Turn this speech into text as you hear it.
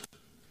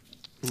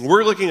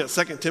We're looking at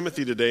 2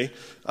 Timothy today.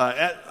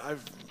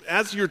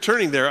 As you're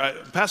turning there,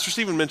 Pastor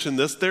Stephen mentioned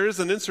this. There is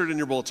an insert in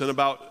your bulletin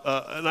about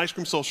an ice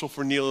cream social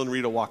for Neil and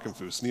Rita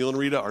Walkenfuss. Neil and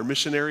Rita are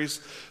missionaries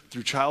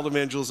through Child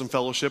Evangelism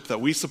Fellowship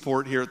that we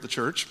support here at the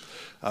church.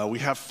 We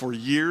have for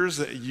years.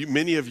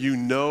 Many of you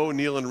know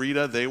Neil and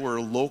Rita. They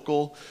were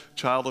local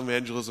Child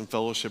Evangelism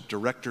Fellowship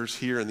directors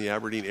here in the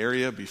Aberdeen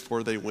area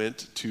before they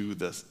went to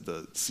the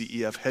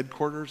CEF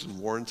headquarters in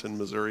Warrenton,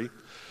 Missouri.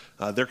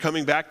 They're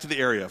coming back to the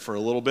area for a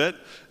little bit,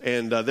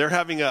 and they're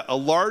having a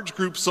large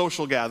group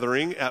social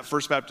gathering at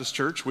First Baptist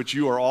Church, which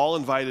you are all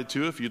invited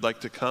to if you'd like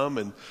to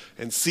come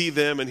and see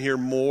them and hear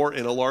more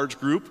in a large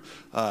group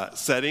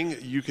setting.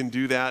 You can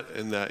do that,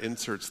 and the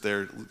insert's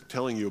there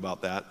telling you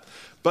about that.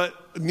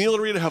 But Neil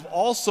and Rita have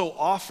also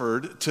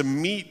offered to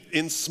meet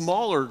in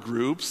smaller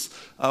groups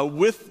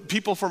with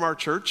people from our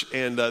church,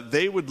 and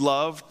they would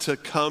love to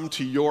come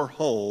to your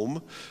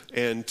home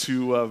and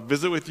to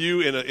visit with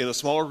you in a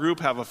smaller group,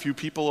 have a few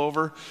people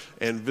over,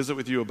 and visit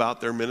with you about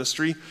their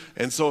ministry.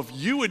 And so if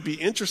you would be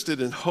interested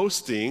in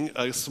hosting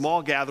a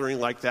small gathering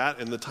like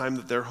that in the time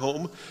that they're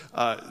home,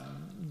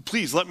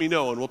 please let me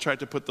know, and we'll try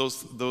to put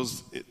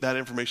that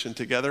information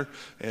together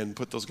and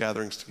put those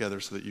gatherings together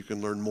so that you can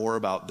learn more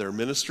about their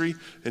ministry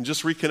and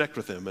just reconnect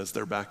with them as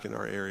they're back in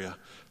our area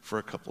for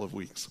a couple of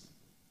weeks.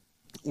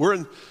 We're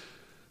in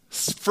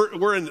 2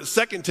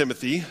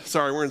 Timothy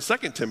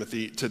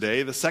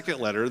today, the second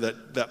letter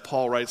that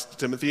Paul writes to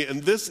Timothy,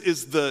 and this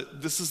is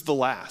the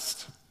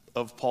last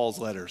of Paul's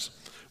letters.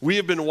 We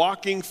have been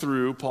walking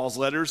through Paul's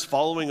letters,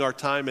 following our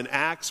time in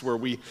Acts, where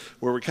we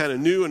kind of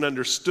knew and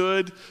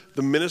understood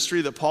the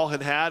ministry that Paul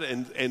had,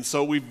 and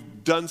so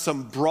we've done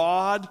some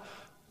broad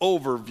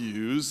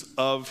overviews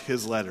of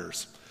his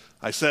letters.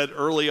 I said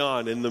early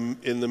on in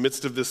the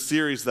midst of this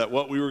series that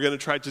what we were going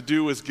to try to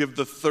do is give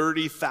the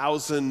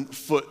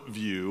 30,000-foot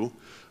view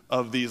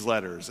of these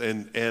letters,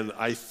 and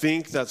I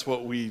think that's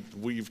what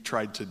we've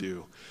tried to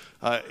do.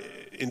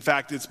 In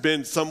fact, it's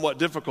been somewhat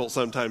difficult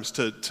sometimes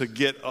to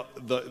get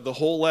the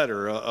whole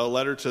letter, a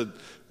letter to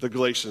the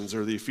Galatians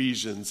or the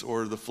Ephesians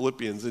or the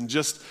Philippians in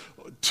just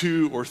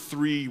 2 or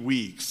 3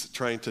 weeks,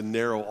 trying to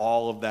narrow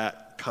all of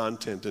that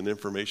content and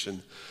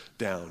information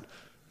down.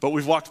 But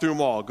we've walked through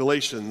them all: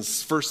 Galatians,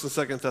 1st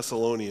and 2nd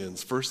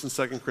Thessalonians, 1st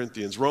and 2nd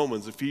Corinthians,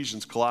 Romans,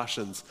 Ephesians,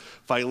 Colossians,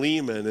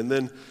 Philemon,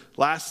 and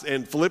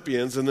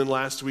Philippians, and then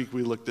last week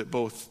we looked at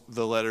both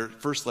the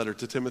first letter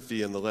to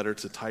Timothy and the letter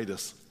to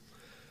Titus.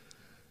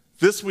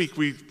 This week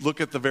we look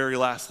at the very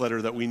last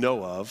letter that we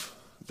know of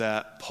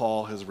that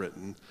Paul has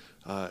written,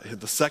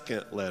 the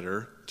second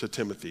letter to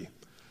Timothy.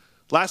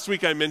 Last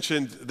week I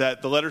mentioned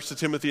that the letters to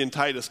Timothy and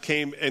Titus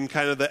came in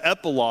kind of the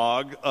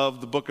epilogue of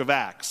the book of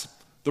Acts.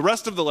 The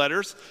rest of the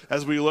letters,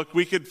 as we look,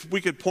 we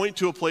could point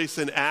to a place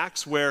in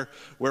Acts where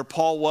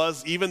Paul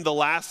was. Even the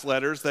last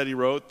letters that he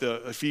wrote,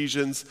 the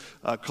Ephesians,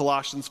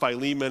 Colossians,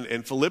 Philemon,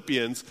 and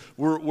Philippians,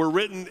 were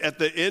written at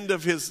the end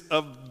of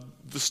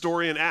the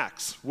story in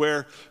Acts,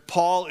 where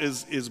Paul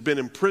is been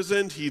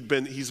imprisoned. He's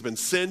been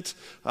sent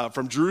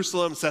from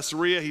Jerusalem,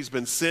 Caesarea. He's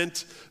been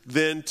sent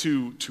then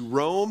to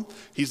Rome.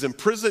 He's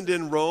imprisoned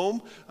in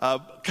Rome,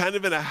 kind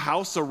of in a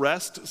house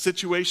arrest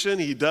situation.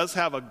 He does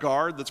have a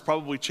guard that's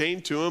probably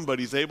chained to him, but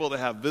he's able to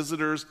have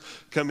visitors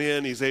come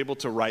in. He's able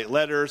to write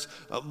letters.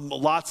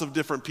 Lots of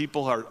different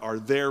people are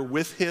there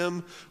with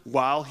him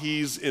while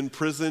he's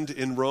imprisoned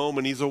in Rome,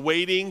 and he's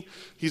awaiting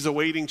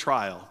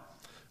trial.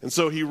 And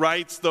so he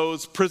writes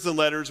those prison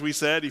letters, we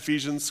said,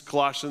 Ephesians,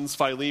 Colossians,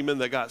 Philemon,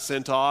 that got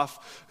sent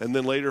off, and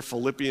then later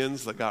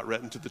Philippians that got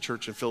written to the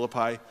church in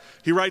Philippi.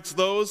 He writes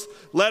those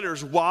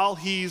letters while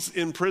he's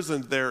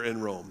imprisoned there in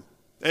Rome.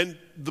 And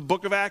the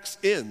book of Acts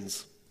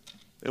ends.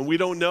 And we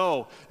don't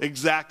know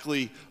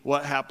exactly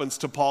what happens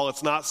to Paul.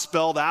 It's not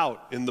spelled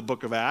out in the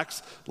book of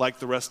Acts like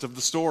the rest of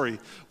the story.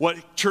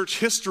 What church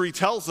history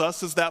tells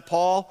us is that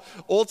Paul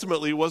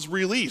ultimately was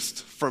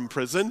released from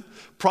prison.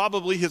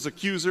 Probably his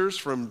accusers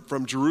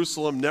from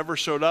Jerusalem never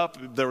showed up.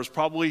 There was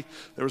probably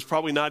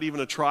not even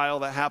a trial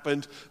that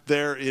happened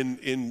there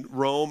in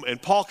Rome.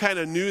 And Paul kind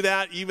of knew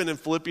that. Even in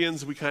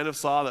Philippians, we kind of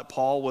saw that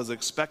Paul was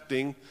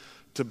expecting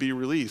to be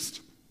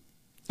released.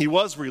 He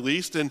was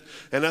released, and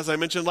as I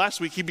mentioned last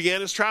week, he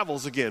began his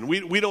travels again.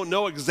 We don't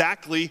know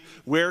exactly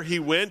where he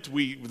went.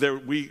 We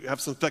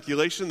have some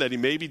speculation that he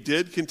maybe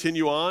did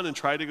continue on and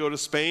try to go to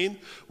Spain.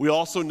 We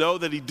also know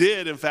that he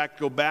did, in fact,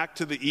 go back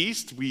to the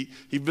east. He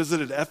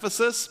visited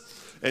Ephesus,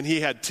 and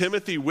he had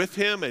Timothy with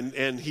him,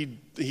 and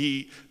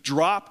he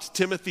dropped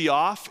Timothy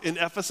off in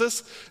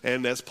Ephesus.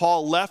 And as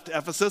Paul left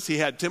Ephesus, he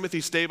had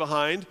Timothy stay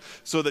behind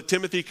so that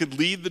Timothy could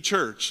lead the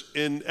church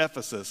in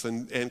Ephesus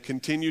and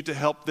continue to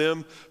help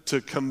them to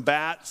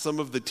combat some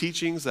of the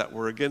teachings that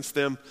were against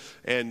them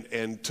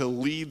and to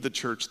lead the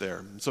church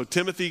there. So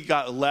Timothy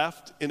got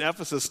left in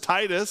Ephesus.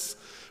 Titus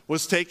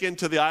was taken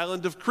to the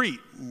island of Crete,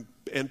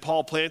 and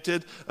Paul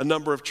planted a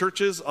number of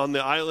churches on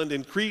the island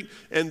in Crete,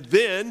 and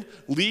then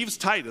leaves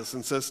Titus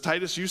and says,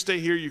 Titus, you stay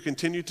here, you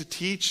continue to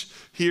teach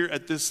here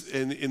at this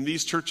in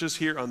these churches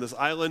here on this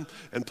island.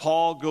 And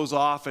Paul goes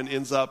off and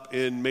ends up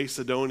in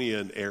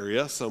Macedonian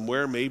area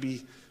somewhere,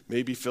 maybe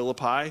maybe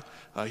Philippi.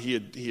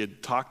 He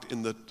had talked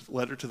in the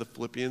letter to the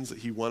Philippians that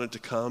he wanted to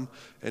come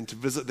and to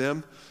visit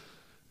them.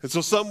 And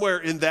so somewhere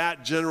in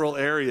that general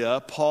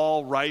area,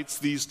 Paul writes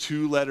these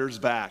 2 letters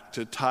back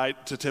to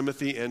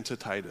Timothy and to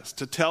Titus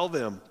to tell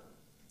them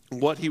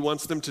what he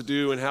wants them to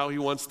do and how he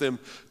wants them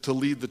to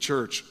lead the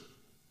church.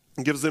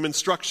 He gives them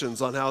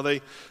instructions on how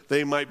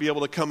they might be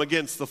able to come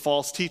against the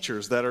false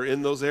teachers that are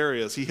in those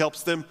areas. He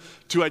helps them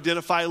to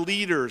identify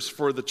leaders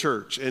for the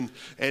church and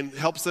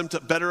helps them to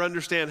better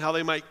understand how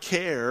they might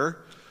care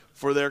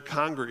for their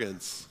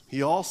congregants.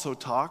 He also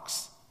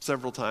talks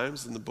several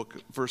times in the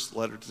first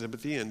letter to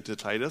Timothy and to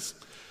Titus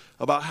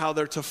about how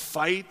they're to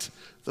fight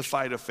the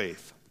fight of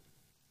faith.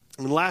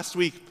 And last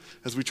week,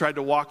 as we tried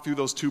to walk through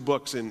those 2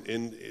 books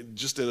in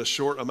just in a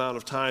short amount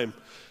of time,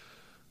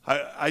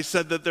 I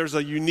said that there's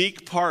a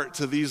unique part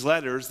to these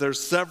letters. There's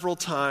several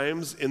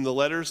times in the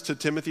letters to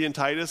Timothy and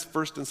Titus,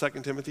 1st and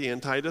 2nd Timothy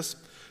and Titus,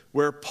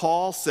 where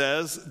Paul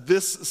says,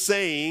 this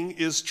saying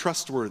is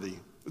trustworthy.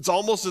 It's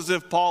almost as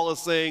if Paul is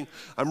saying,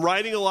 I'm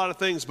writing a lot of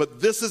things,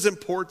 but this is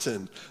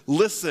important.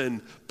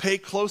 Listen, pay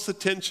close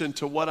attention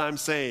to what I'm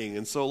saying.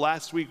 And so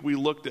last week we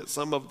looked at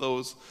some of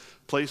those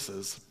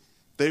places.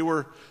 There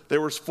were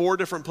 4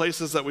 different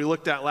places that we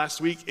looked at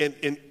last week, and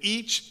in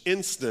each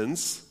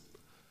instance,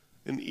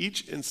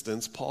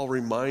 Paul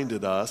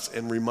reminded us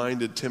and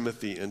reminded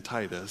Timothy and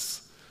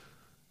Titus,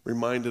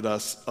 reminded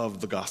us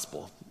of the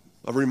gospel,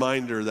 a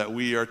reminder that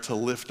we are to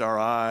lift our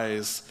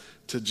eyes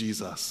to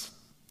Jesus.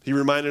 He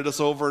reminded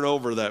us over and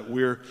over that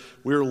we're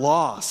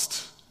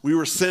lost. We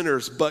were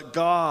sinners, but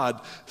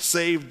God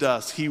saved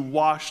us. He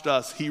washed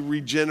us. He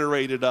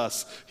regenerated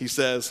us. He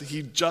says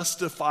he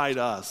justified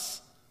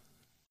us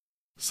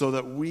so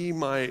that we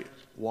might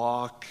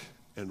walk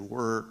and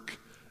work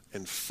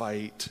and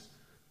fight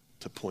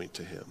to point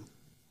to him.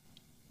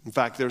 In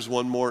fact, there's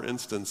one more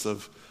instance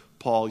of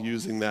Paul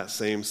using that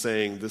same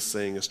saying. This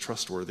saying is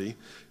trustworthy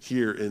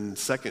here in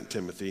 2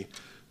 Timothy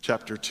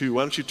chapter 2.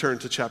 Why don't you turn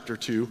to chapter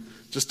 2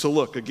 just to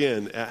look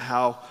again at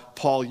how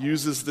Paul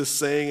uses this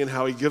saying and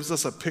how he gives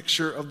us a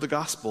picture of the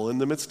gospel in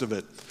the midst of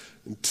it.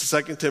 In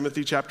 2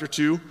 Timothy chapter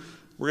 2,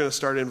 we're going to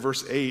start in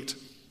verse 8.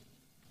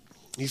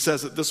 He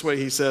says it this way.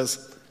 He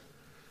says,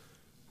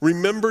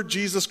 remember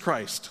Jesus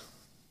Christ,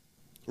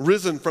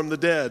 risen from the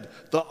dead,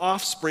 the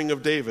offspring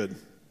of David,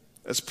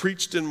 as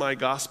preached in my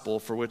gospel,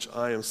 for which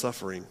I am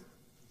suffering,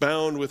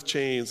 bound with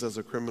chains as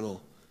a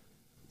criminal.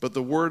 But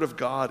the word of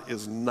God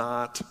is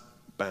not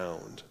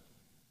bound.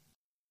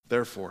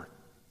 Therefore,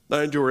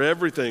 I endure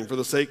everything for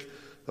the sake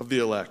of the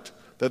elect,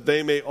 that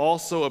they may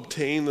also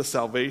obtain the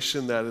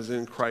salvation that is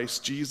in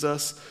Christ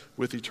Jesus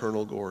with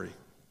eternal glory.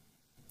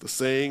 The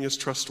saying is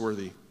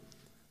trustworthy,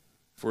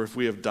 for if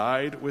we have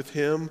died with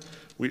him,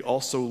 we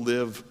also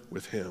live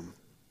with him.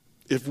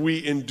 If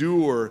we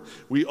endure,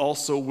 we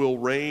also will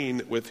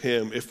reign with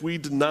him. If we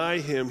deny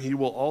him, he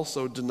will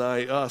also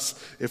deny us.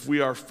 If we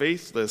are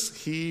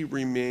faithless, he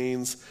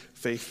remains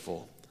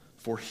faithful,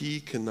 for he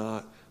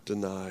cannot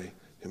deny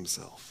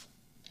himself.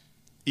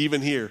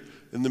 Even here,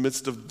 in the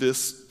midst of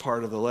this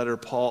part of the letter,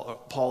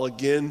 Paul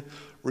again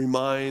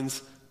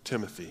reminds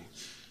Timothy,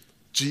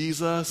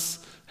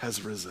 Jesus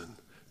has risen.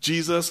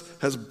 Jesus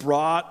has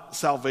brought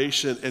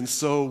salvation, and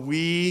so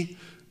we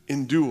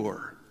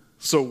endure.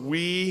 So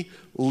we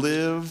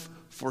live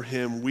for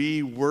him.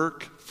 We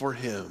work for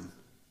him.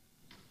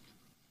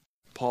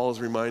 Paul is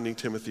reminding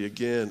Timothy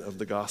again of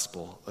the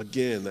gospel,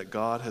 again that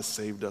God has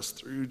saved us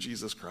through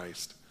Jesus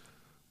Christ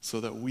so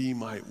that we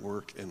might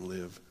work and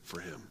live for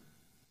him.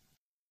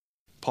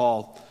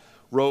 Paul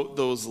wrote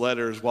those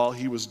letters while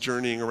he was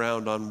journeying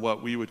around on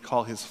what we would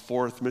call his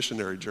 4th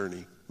missionary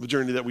journey, the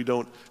journey that we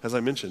don't, as I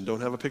mentioned,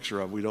 don't have a picture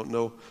of. We don't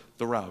know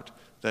the route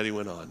that he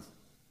went on.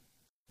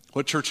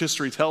 What church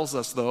history tells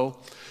us, though,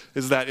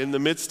 is that in the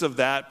midst of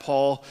that,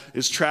 Paul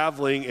is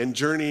traveling and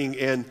journeying,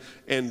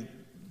 and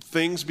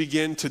things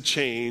begin to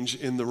change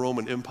in the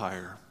Roman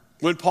Empire.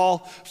 When Paul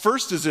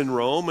first is in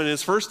Rome and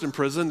is first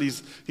imprisoned,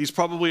 he's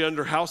probably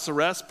under house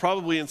arrest,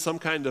 probably in some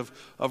kind of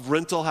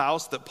rental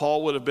house that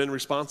Paul would have been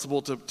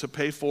responsible to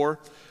pay for.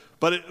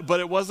 But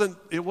it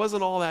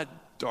wasn't all that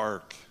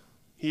dark.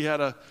 He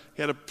had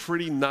a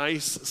pretty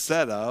nice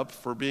setup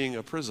for being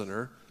a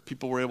prisoner.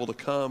 People were able to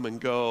come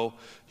and go.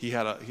 He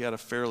had a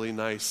fairly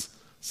nice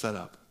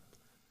setup.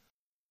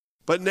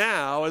 But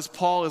now, as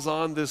Paul is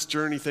on this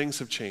journey, things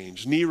have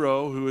changed.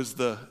 Nero, who is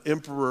the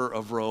emperor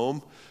of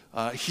Rome,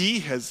 he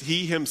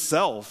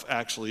himself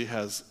actually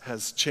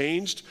has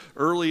changed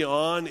early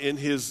on in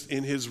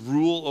his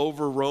rule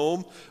over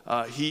Rome.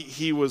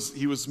 He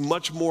was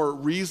much more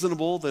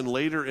reasonable than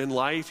later in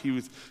life.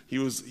 He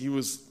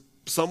was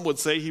some would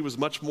say he was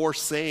much more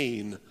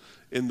sane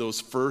in those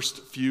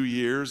first few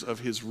years of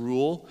his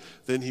rule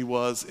than he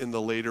was in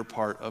the later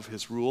part of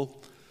his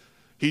rule.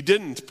 He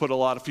didn't put a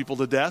lot of people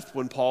to death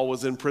when Paul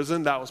was in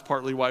prison. That was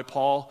partly why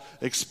Paul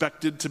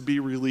expected to be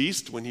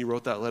released when he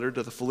wrote that letter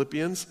to the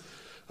Philippians.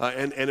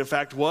 and in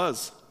fact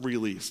was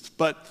released.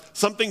 But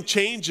something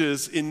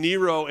changes in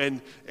Nero,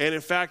 and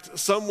in fact,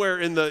 somewhere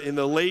in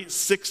the late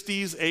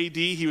 60s AD,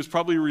 he was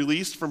probably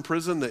released from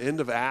prison. The end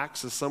of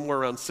Acts is somewhere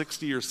around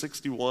 60 or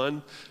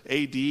 61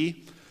 AD.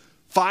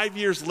 5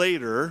 years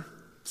later,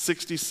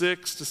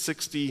 66 to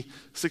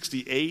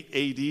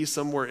 68 AD,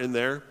 somewhere in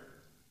there,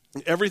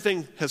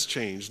 everything has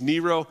changed.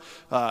 Nero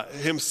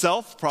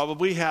himself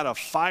probably had a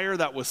fire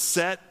that was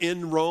set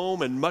in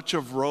Rome, and much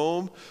of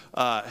Rome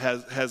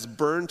has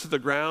burned to the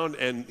ground,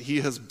 and he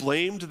has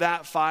blamed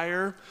that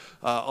fire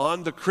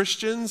on the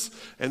Christians.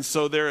 And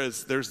so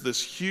there's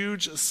this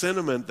huge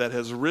sentiment that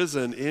has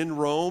risen in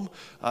Rome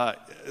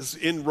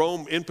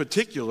in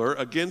particular,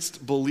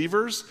 against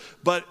believers,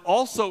 but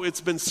also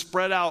it's been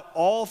spread out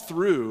all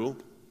through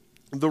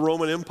the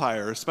Roman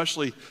Empire,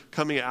 especially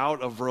coming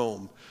out of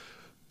Rome.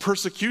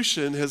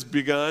 Persecution has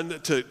begun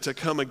to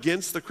come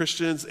against the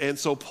Christians, and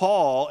so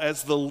Paul,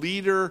 as the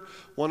leader,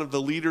 one of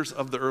the leaders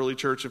of the early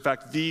church, in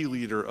fact, the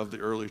leader of the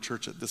early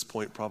church at this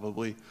point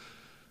probably,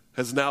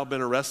 has now been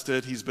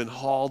arrested. He's been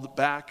hauled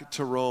back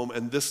to Rome,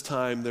 and this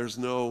time there's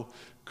no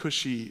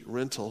cushy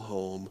rental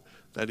home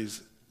that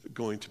he's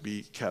going to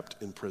be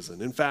kept in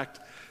prison. In fact,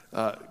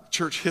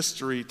 church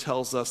history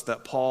tells us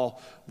that Paul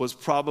was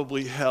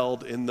probably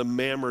held in the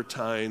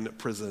Mamertine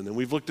prison. And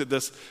we've looked at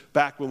this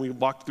back when we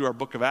walked through our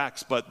book of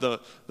Acts, but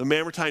the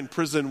Mamertine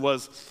prison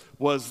was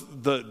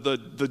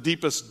the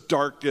deepest,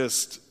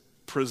 darkest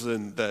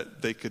prison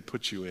that they could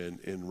put you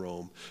in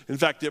Rome. In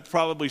fact, it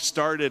probably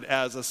started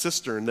as a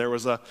cistern. There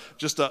was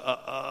just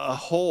a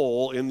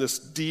hole in this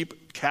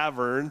deep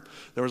cavern.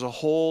 There was a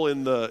hole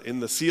in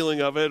the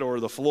ceiling of it, or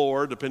the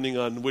floor, depending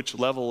on which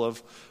level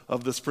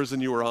of this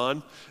prison you were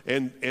on.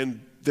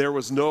 And there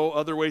was no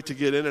other way to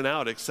get in and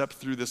out except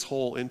through this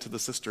hole into the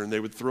cistern. They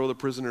would throw the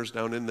prisoners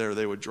down in there.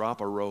 They would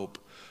drop a rope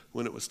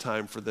when it was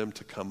time for them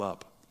to come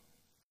up.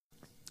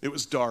 It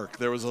was dark.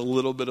 There was a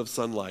little bit of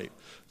sunlight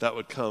that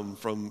would come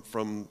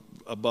from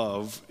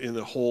above in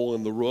a hole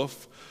in the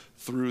roof,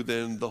 through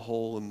then the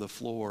hole in the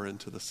floor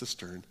into the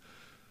cistern.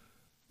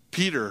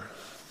 Peter,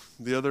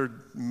 the other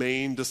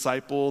main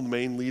disciple, the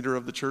main leader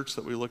of the church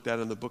that we looked at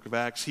in the book of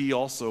Acts, he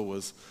also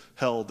was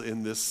held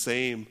in this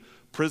same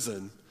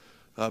prison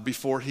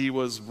before he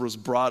was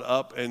brought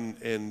up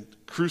and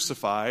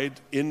crucified,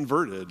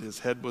 inverted. His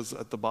head was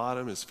at the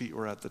bottom, his feet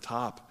were at the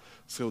top,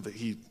 so that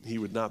he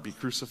would not be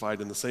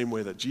crucified in the same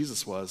way that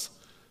Jesus was.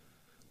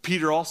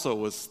 Peter also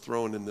was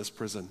thrown in this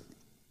prison.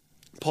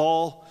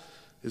 Paul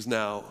is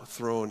now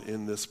thrown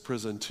in this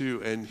prison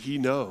too, and he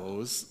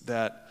knows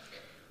that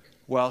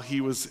while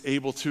he was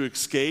able to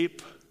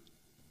escape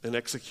an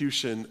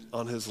execution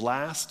on his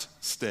last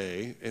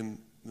stay in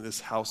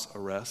this house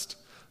arrest,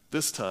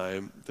 this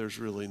time there's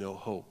really no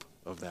hope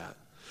of that.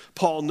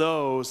 Paul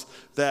knows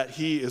that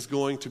he is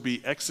going to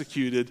be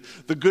executed.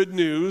 The good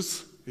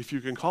news, if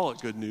you can call it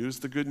good news,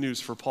 the good news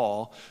for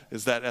Paul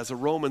is that as a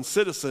Roman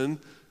citizen,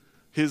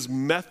 his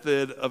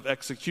method of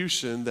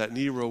execution that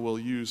Nero will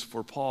use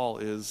for Paul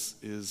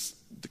is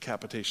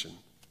decapitation,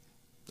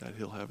 that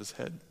he'll have his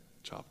head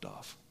chopped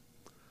off.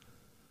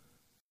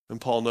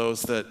 And Paul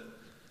knows that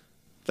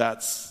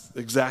that's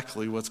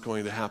exactly what's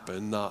going to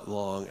happen not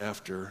long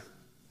after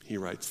he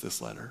writes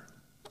this letter.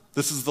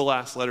 This is the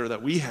last letter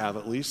that we have,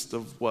 at least,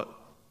 of what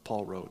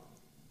Paul wrote.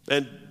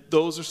 And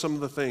those are some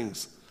of the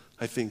things,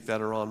 I think,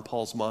 that are on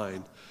Paul's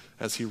mind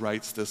as he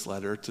writes this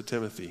letter to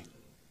Timothy.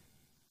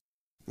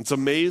 It's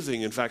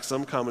amazing, in fact,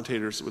 some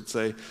commentators would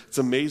say, it's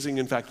amazing,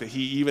 in fact, that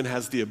he even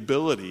has the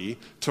ability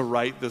to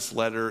write this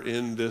letter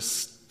in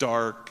this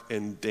dark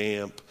and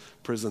damp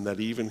prison, that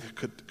he even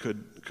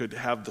could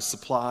have the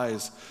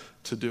supplies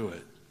to do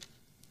it.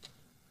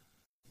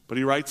 But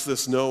he writes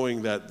this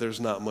knowing that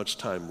there's not much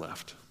time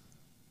left.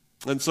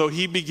 And so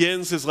he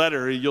begins his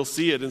letter. You'll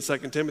see it in 2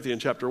 Timothy in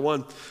chapter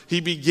 1.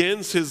 He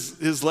begins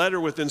his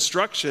letter with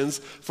instructions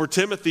for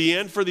Timothy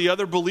and for the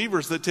other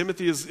believers that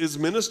Timothy is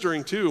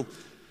ministering to.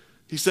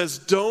 He says,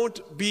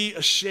 don't be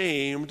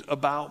ashamed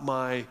about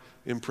my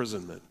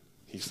imprisonment,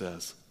 he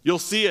says. You'll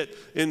see it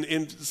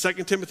in 2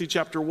 Timothy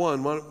chapter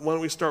 1. Why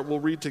don't we start? We'll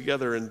read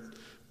together in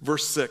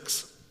verse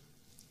 6.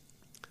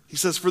 He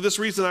says, for this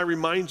reason I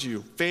remind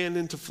you, fan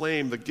into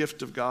flame the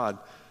gift of God,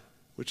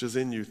 which is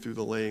in you through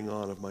the laying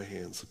on of my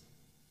hands.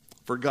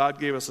 For God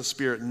gave us a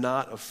spirit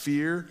not of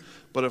fear,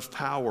 but of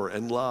power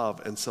and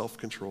love and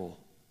self-control.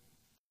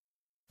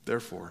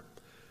 Therefore,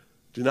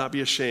 do not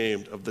be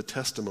ashamed of the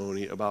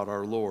testimony about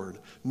our Lord,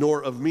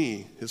 nor of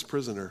me, his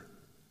prisoner,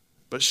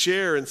 but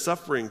share in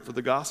suffering for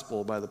the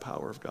gospel by the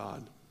power of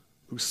God,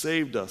 who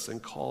saved us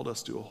and called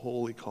us to a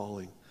holy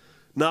calling,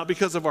 not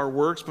because of our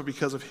works, but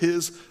because of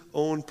his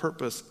own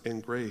purpose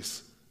and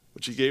grace,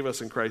 which he gave us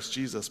in Christ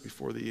Jesus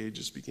before the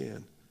ages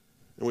began,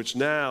 and which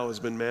now has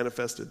been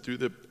manifested through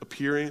the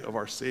appearing of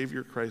our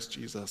Savior Christ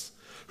Jesus,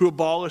 who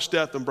abolished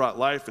death and brought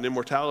life and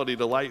immortality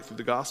to light through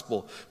the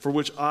gospel, for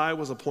which I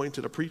was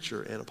appointed a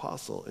preacher and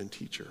apostle and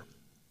teacher,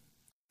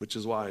 which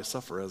is why I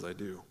suffer as I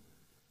do.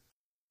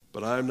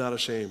 But I am not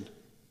ashamed,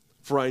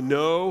 For I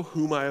know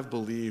whom I have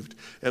believed,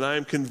 and I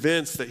am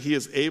convinced that he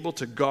is able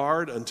to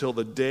guard until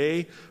the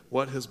day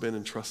what has been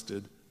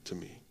entrusted to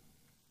me.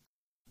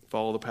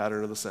 Follow the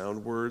pattern of the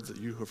sound words that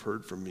you have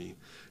heard from me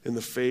in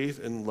the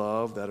faith and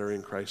love that are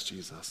in Christ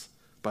Jesus.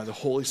 By the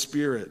Holy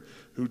Spirit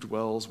who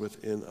dwells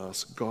within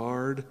us,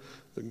 guard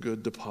the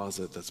good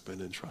deposit that's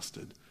been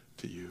entrusted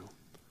to you.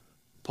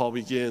 Paul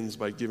begins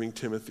by giving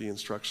Timothy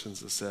instructions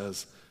that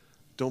says,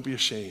 don't be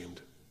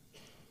ashamed.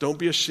 Don't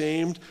be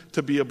ashamed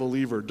to be a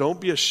believer. Don't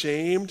be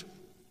ashamed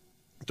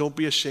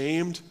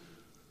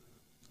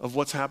of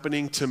what's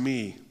happening to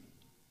me.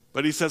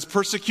 But he says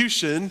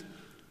persecution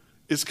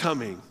is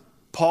coming.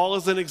 Paul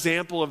is an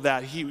example of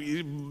that.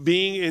 He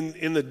being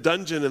in the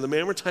dungeon, in the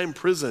Mamertine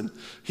prison,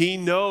 he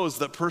knows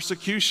that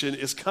persecution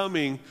is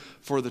coming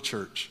for the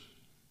church.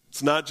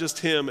 It's not just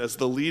him as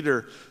the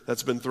leader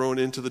that's been thrown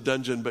into the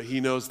dungeon, but he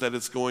knows that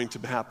it's going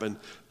to happen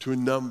to a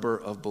number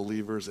of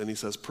believers. And he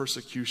says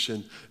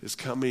persecution is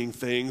coming.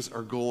 Things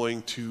are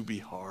going to be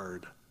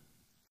hard.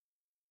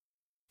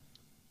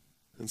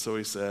 And so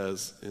he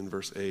says in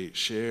verse 8,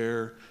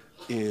 share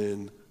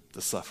in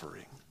the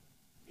suffering.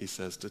 He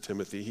says to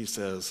Timothy, he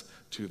says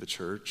to the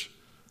church,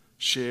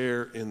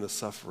 share in the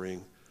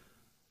suffering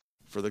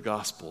for the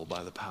gospel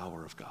by the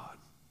power of God.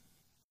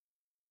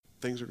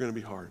 Things are going to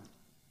be hard.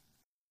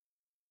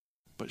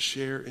 But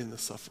share in the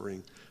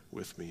suffering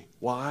with me.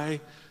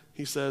 Why?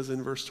 He says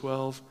in verse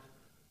 12,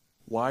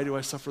 why do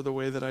I suffer the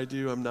way that I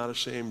do? I'm not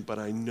ashamed, but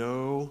I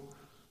know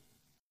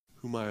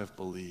whom I have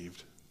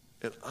believed.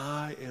 And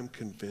I am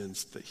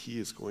convinced that he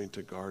is going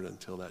to guard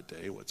until that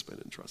day what's been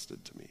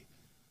entrusted to me.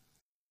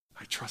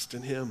 I trust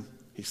in him,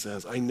 he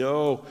says. I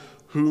know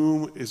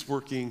whom is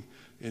working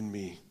in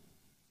me.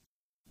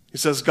 He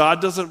says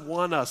God doesn't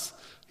want us,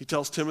 he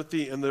tells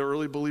Timothy and the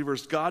early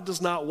believers, God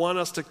does not want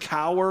us to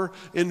cower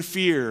in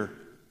fear.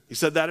 He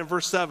said that in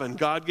verse 7.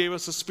 God gave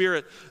us a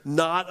spirit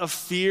not of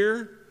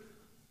fear,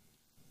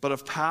 but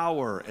of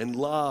power and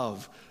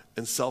love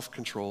and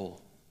self-control.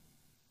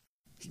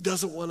 He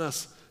doesn't want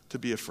us to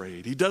be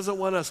afraid. He doesn't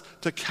want us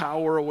to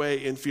cower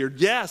away in fear.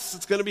 Yes,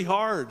 it's going to be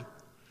hard.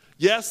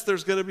 Yes,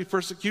 there's going to be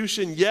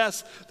persecution.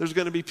 Yes, there's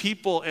going to be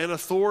people and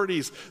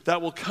authorities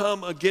that will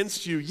come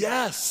against you.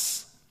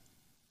 Yes.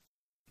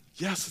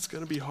 Yes, it's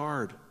going to be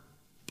hard.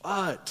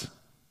 But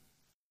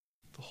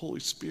the Holy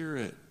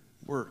Spirit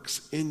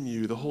works in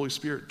you. The Holy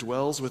Spirit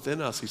dwells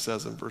within us, he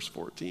says in verse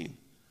 14.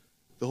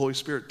 The Holy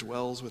Spirit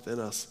dwells within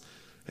us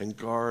and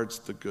guards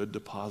the good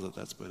deposit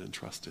that's been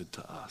entrusted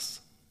to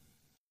us.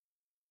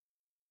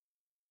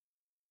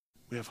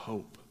 We have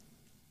hope.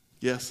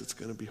 Yes, it's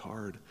going to be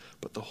hard,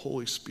 but the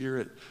Holy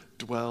Spirit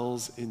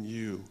dwells in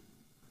you.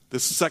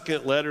 This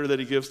second letter that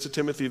he gives to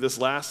Timothy, this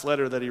last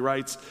letter that he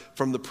writes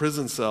from the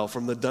prison cell,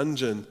 from the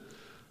dungeon,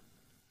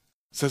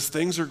 says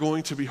things are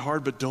going to be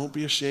hard, but don't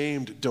be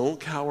ashamed. Don't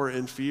cower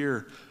in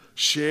fear.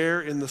 Share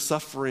in the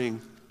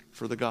suffering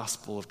for the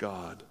gospel of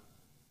God,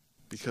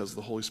 because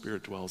the Holy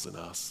Spirit dwells in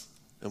us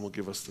and will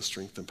give us the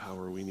strength and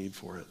power we need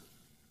for it.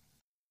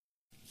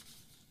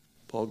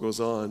 Paul goes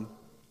on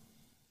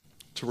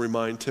to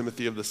remind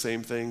Timothy of the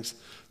same things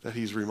that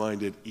he's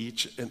reminded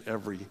each and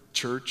every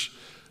church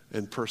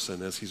and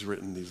person as he's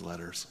written these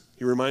letters.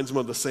 He reminds them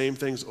of the same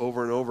things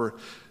over and over.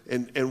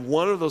 And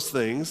one of the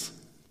things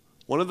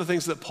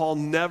that Paul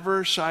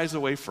never shies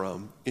away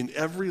from in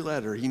every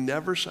letter, he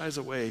never shies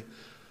away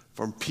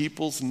from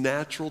people's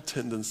natural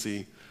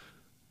tendency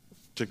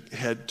to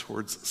head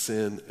towards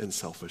sin and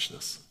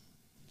selfishness.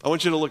 I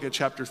want you to look at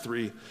chapter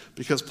 3,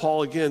 because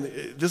Paul, again,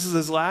 this is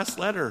his last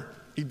letter.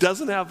 He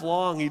doesn't have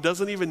long. He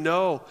doesn't even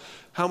know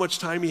how much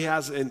time he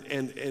has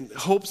and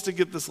hopes to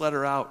get this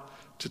letter out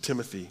to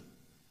Timothy.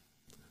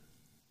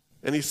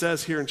 And he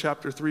says here in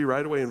chapter 3,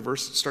 right away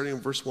starting in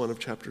verse 1 of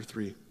chapter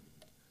 3,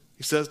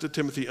 he says to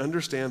Timothy,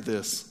 understand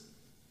this,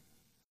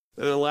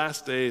 that in the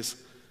last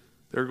days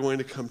there are going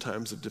to come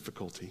times of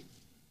difficulty,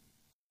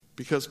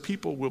 because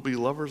people will be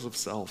lovers of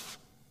self,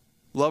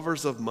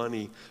 lovers of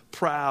money,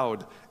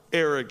 proud,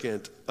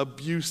 arrogant,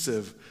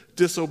 abusive,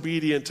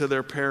 disobedient to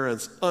their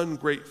parents,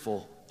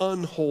 ungrateful,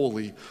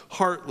 unholy,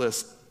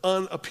 heartless,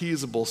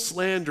 unappeasable,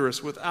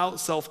 slanderous, without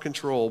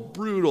self-control,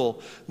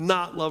 brutal,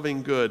 not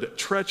loving good,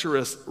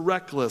 treacherous,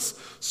 reckless,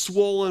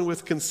 swollen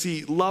with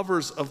conceit,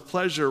 lovers of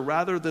pleasure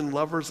rather than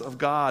lovers of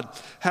God,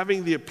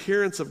 having the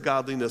appearance of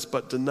godliness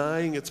but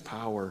denying its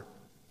power.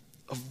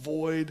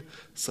 Avoid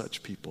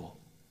such people.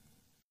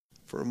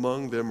 For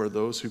among them are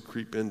those who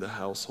creep into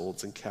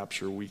households and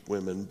capture weak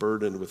women,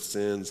 burdened with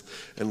sins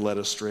and led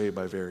astray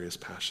by various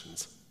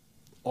passions,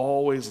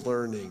 always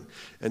learning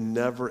and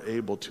never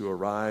able to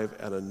arrive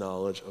at a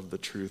knowledge of the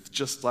truth.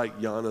 Just like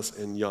Jannes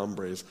and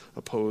Jambres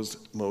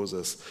opposed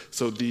Moses,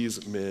 so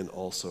these men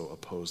also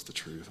oppose the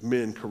truth.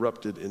 Men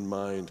corrupted in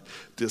mind,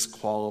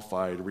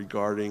 disqualified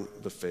regarding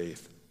the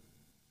faith.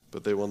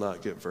 But they will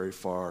not get very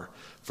far,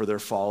 for their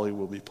folly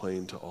will be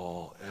plain to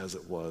all, as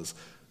it was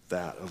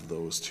that of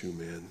those two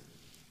men.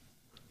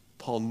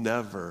 Paul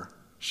never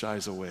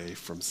shies away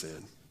from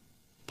sin.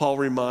 Paul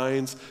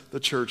reminds the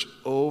church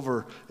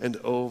over and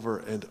over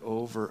and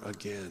over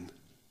again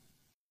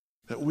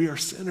that we are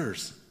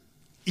sinners.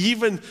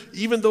 Even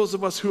those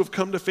of us who have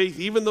come to faith,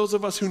 even those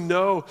of us who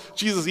know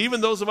Jesus,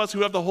 even those of us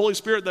who have the Holy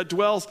Spirit that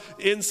dwells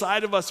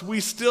inside of us, we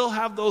still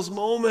have those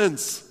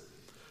moments.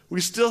 We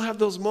still have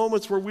those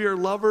moments where we are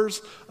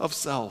lovers of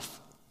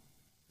self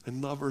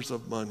and lovers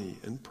of money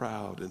and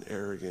proud and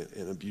arrogant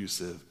and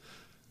abusive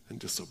and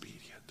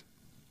disobedient.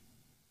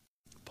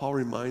 Paul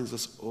reminds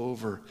us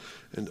over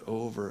and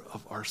over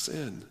of our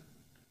sin.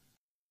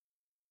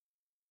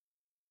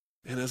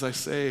 And as I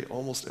say,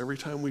 almost every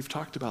time we've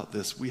talked about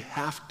this, we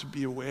have to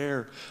be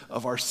aware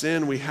of our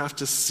sin. We have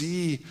to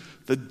see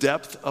the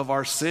depth of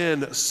our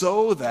sin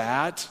so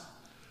that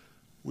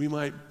we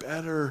might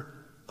better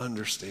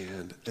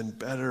understand and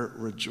better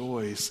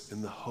rejoice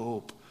in the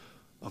hope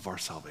of our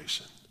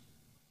salvation.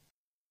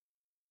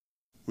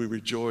 We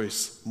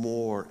rejoice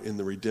more in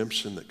the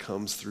redemption that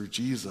comes through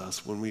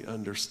Jesus when we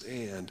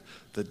understand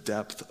the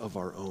depth of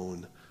our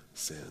own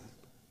sin.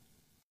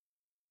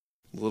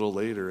 A little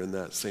later in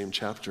that same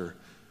chapter,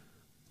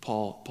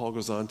 Paul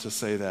goes on to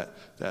say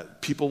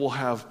that people will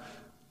have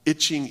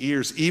itching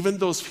ears. Even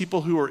those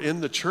people who are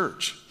in the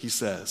church, he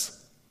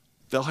says,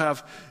 they'll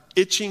have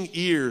itching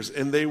ears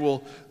and they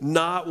will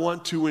not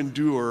want to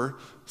endure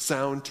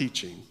sound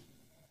teaching.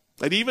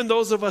 And even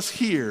those of us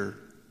here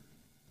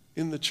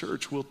in the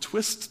church will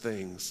twist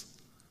things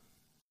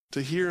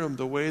to hear them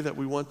the way that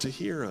we want to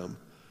hear them,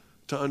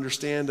 to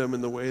understand them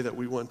in the way that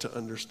we want to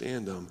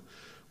understand them.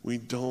 We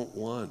don't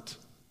want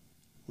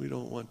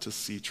to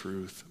see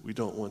truth. We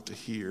don't want to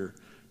hear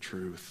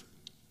truth.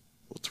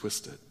 We'll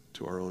twist it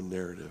to our own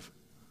narrative.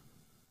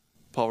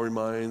 Paul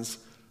reminds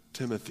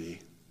Timothy,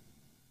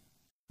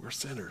 we're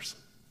sinners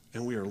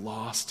and we are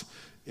lost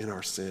in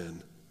our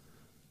sin.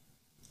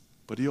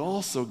 But he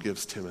also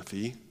gives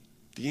Timothy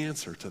the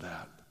answer to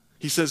that.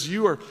 He says,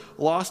 you are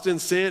lost in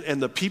sin,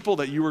 and the people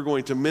that you are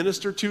going to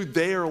minister to,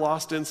 they are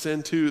lost in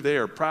sin too. They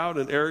are proud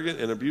and arrogant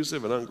and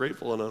abusive and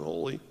ungrateful and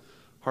unholy,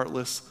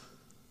 heartless,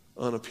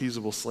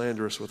 unappeasable,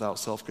 slanderous, without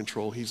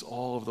self-control. He's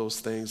all of those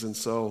things. And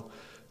so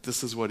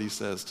this is what he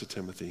says to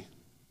Timothy.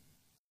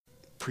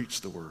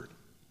 Preach the word.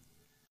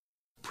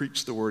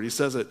 Preach the word. He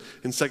says it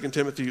in 2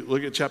 Timothy,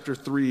 look at chapter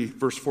 3,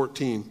 verse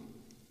 14.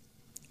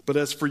 But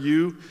as for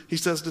you, he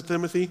says to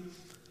Timothy,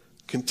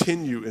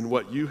 continue in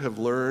what you have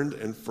learned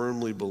and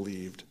firmly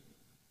believed,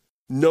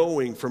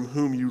 knowing from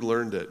whom you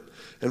learned it,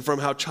 and from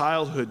how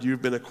childhood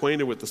you've been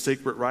acquainted with the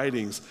sacred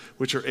writings,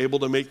 which are able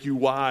to make you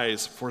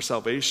wise for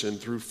salvation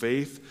through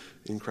faith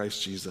in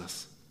Christ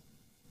Jesus.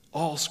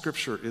 All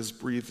Scripture is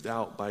breathed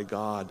out by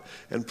God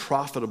and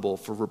profitable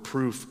for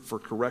reproof, for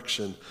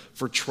correction,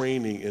 for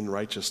training in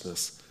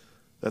righteousness,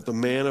 that the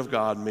man of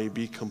God may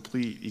be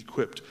complete,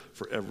 equipped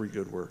for every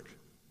good work.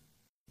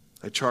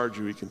 I charge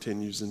you, he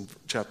continues in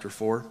chapter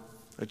 4,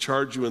 I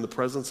charge you in the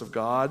presence of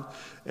God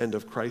and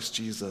of Christ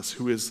Jesus,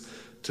 who is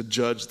to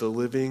judge the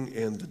living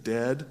and the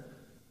dead,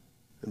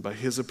 and by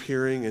his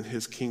appearing in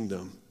his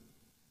kingdom,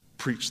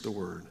 preach the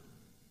word.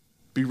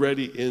 Be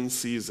ready in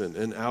season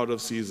and out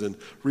of season.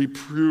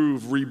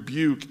 Reprove,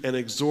 rebuke, and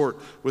exhort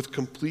with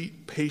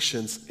complete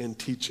patience and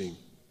teaching.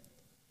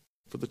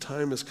 For the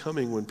time is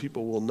coming when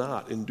people will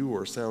not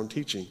endure sound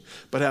teaching,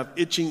 but have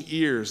itching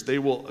ears. They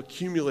will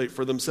accumulate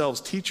for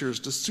themselves teachers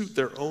to suit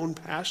their own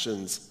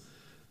passions.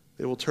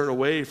 They will turn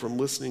away from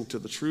listening to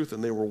the truth,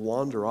 and they will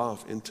wander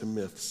off into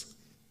myths.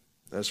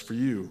 As for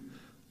you,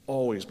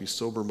 always be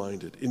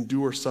sober-minded,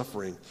 endure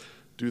suffering,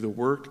 do the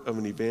work of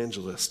an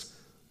evangelist,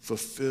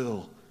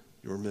 fulfill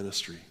your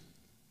ministry.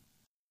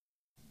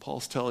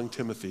 Paul's telling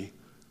Timothy,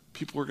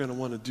 people are going to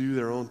want to do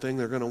their own thing.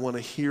 They're going to want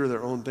to hear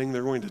their own thing.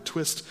 They're going to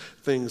twist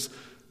things.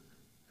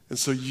 And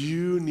so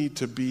you need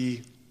to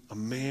be a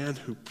man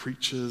who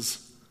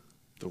preaches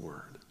the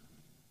word.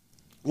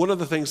 One of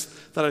the things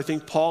that I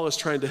think Paul is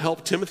trying to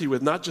help Timothy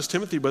with, not just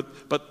Timothy,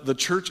 but the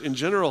church in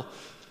general,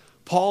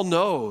 Paul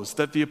knows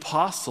that the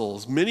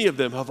apostles, many of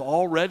them have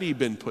already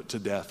been put to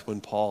death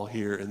when Paul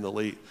here in the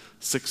late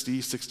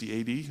 60s, 60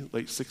 AD,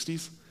 late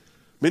 60s.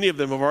 Many of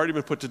them have already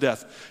been put to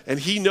death. And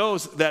he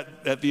knows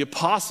that the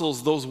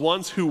apostles, those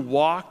ones who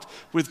walked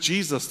with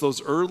Jesus,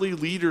 those early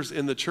leaders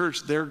in the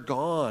church, they're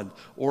gone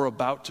or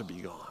about to be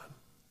gone.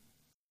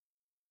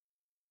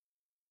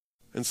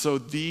 And so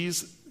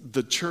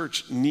the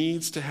church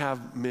needs to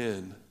have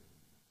men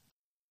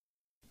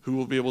who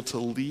will be able to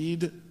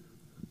lead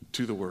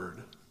to the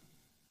word.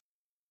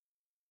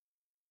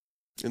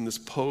 In this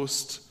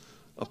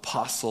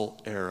post-apostle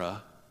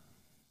era,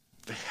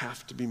 they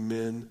have to be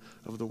men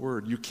of the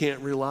word. You can't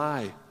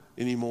rely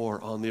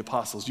anymore on the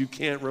apostles. You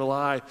can't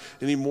rely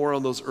anymore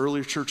on those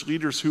early church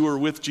leaders who are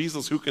with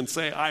Jesus, who can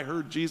say, I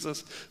heard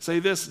Jesus say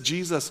this.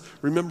 Jesus,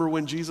 remember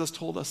when Jesus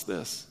told us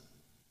this?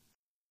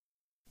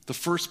 The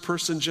first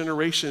person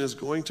generation is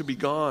going to be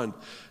gone.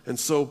 And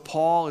so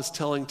Paul is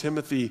telling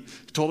Timothy,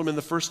 he told him in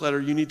the first letter,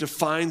 you need to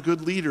find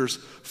good leaders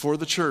for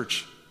the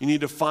church. You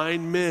need to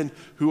find men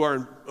who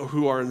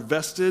are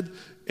invested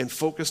and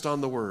focused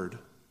on the word.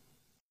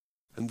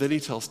 And then he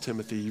tells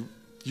Timothy,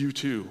 you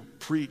too,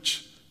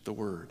 preach the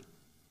word.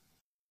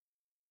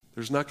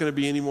 There's not going to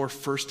be any more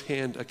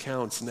firsthand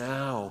accounts.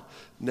 Now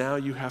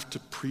you have to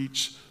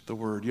preach the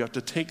word. You have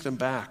to take them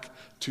back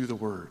to the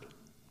word.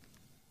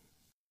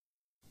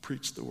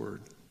 Preach the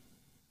word.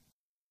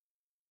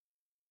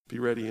 Be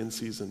ready in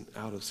season,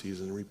 out of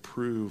season.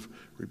 Reprove,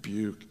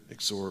 rebuke,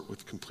 exhort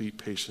with complete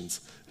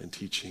patience and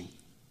teaching.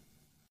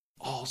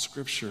 All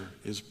Scripture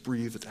is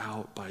breathed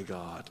out by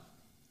God.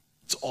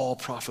 It's all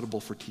profitable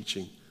for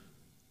teaching,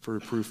 for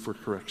reproof, for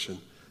correction,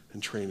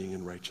 and training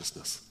in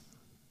righteousness.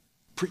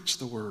 Preach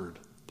the word,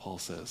 Paul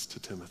says to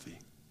Timothy.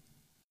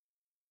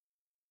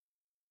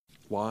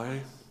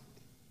 Why?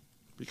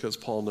 Because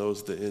Paul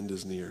knows the end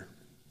is near.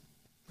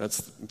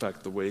 That's, in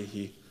fact, the way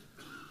he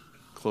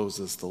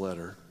closes the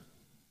letter.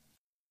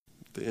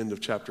 At the end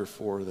of chapter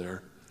 4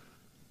 there,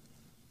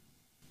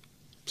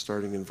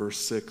 starting in verse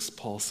 6,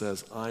 Paul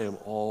says, I am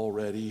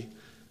already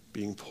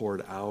being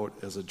poured out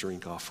as a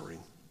drink offering,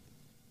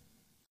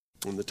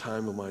 and the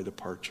time of my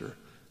departure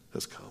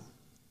has come.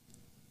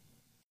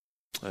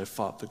 I have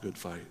fought the good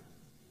fight.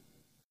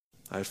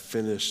 I have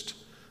finished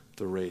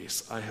the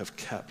race. I have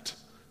kept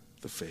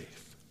the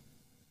faith.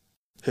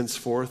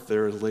 Henceforth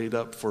there is laid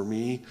up for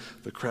me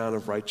the crown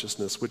of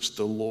righteousness, which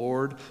the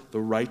Lord,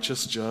 the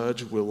righteous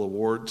judge, will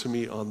award to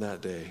me on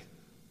that day.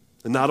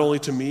 And not only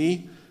to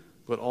me,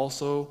 but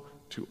also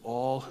to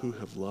all who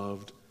have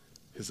loved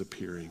his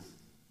appearing.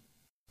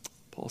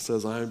 Paul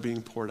says, I am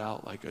being poured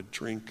out like a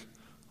drink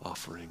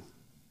offering.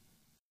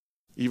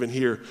 Even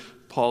here,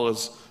 Paul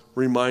is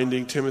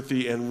reminding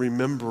Timothy and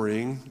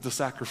remembering the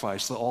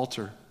sacrifice, the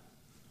altar.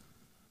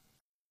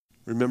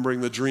 Remembering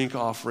the drink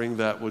offering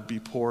that would be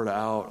poured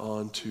out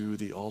onto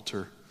the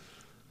altar.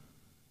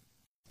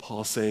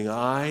 Paul saying,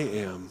 I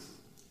am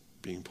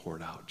being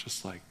poured out,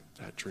 just like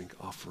that drink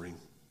offering.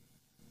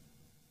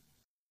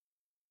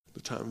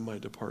 The time of my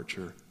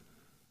departure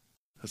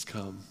has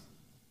come.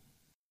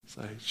 As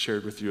I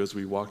shared with you as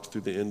we walked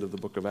through the end of the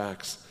book of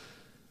Acts,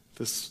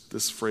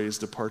 this phrase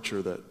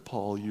departure that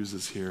Paul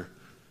uses here,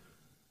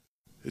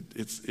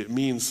 it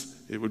means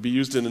it would be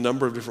used in a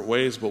number of different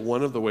ways, but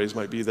one of the ways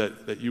might be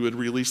that you would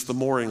release the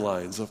mooring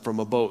lines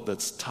from a boat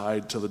that's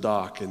tied to the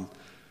dock and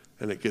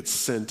it gets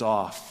sent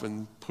off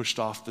and pushed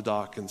off the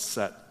dock and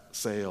set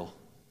sail.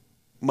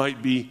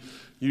 Might be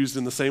used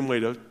in the same way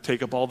to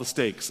take up all the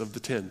stakes of the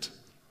tent,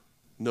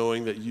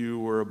 knowing that you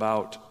were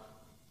about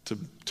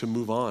to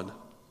move on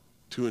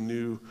to a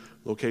new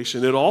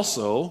location. It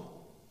also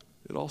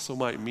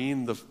might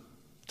mean the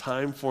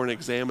time for an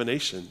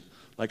examination,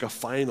 like a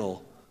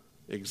final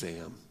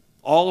exam.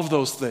 All of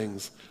those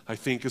things, I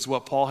think, is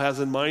what Paul has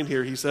in mind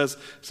here. He says,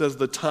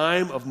 the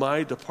time of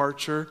my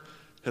departure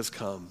has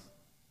come.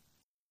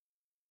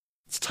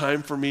 It's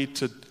time for me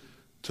to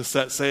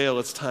set sail.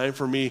 It's time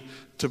for me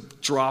to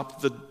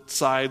drop the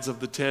sides of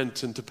the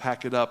tent and to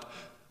pack it up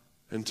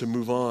and to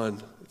move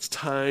on. It's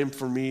time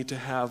for me to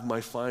have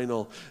my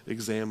final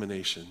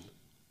examination.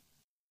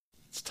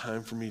 It's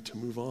time for me to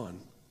move on.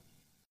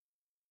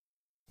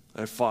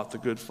 I've fought the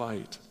good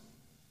fight.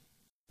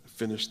 I've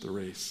finished the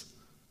race.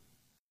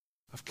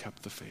 I've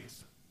kept the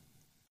faith.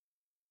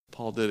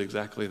 Paul did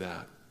exactly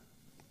that.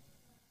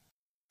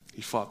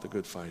 He fought the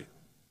good fight.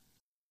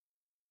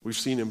 We've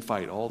seen him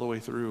fight all the way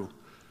through.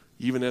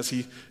 Even as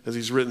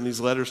he's written these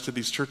letters to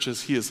these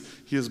churches, he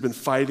has been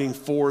fighting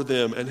for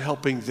them and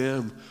helping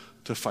them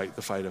to fight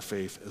the fight of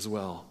faith as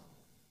well.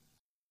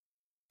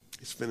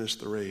 He's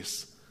finished the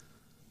race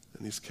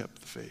and he's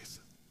kept the faith.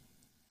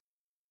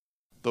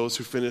 Those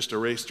who finished a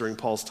race during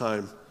Paul's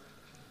time,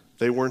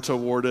 they weren't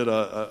awarded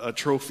a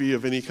trophy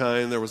of any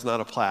kind. There was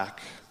not a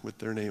plaque with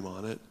their name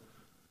on it.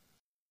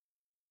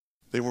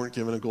 They weren't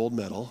given a gold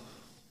medal.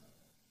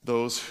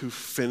 Those who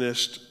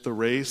finished the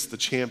race, the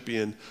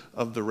champion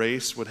of the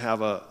race, would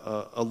have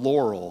a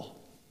laurel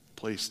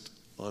placed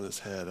on his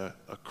head.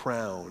 A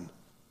crown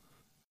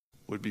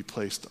would be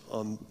placed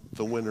on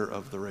the winner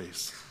of the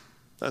race.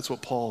 That's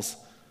what Paul's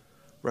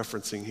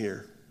referencing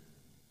here.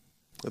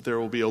 That there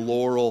will be a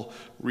laurel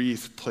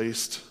wreath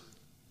placed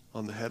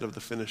on the head of the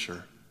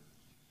finisher.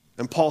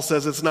 And Paul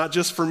says, it's not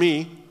just for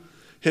me.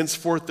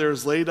 Henceforth there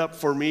is laid up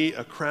for me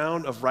a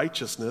crown of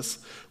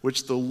righteousness,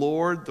 which the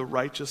Lord, the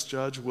righteous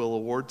judge, will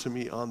award to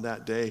me on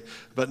that day.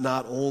 But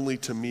not only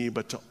to me,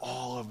 but to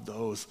all of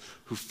those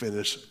who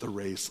finish the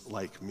race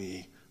like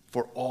me.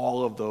 For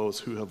all of those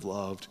who have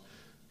loved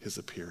his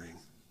appearing.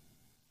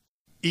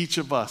 Each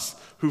of us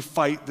who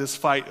fight this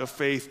fight of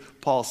faith,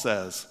 Paul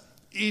says,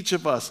 each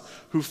of us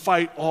who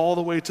fight all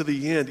the way to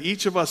the end,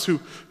 each of us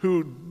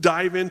who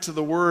dive into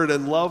the Word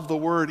and love the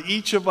Word,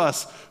 each of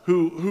us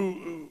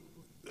who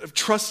have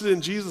trusted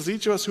in Jesus,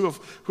 each of us who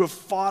have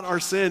fought our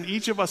sin,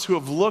 each of us who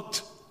have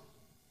looked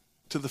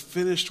to the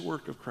finished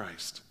work of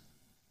Christ,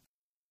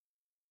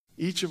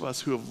 each of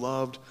us who have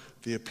loved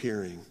the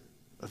appearing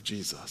of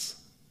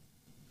Jesus,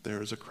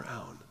 there is a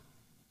crown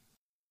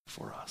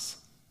for us.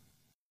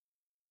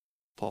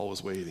 Paul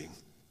was waiting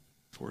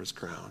for his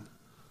crown.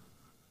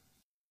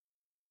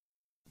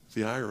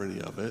 The irony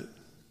of it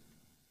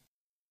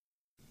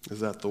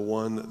is that the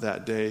one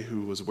that day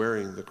who was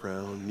wearing the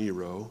crown,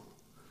 Nero,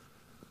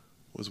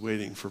 was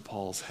waiting for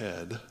Paul's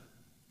head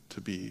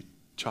to be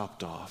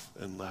chopped off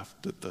and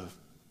left at the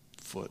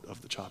foot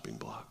of the chopping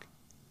block.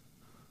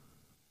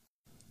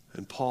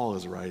 And Paul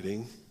is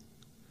writing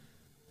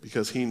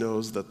because he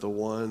knows that the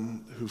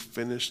one who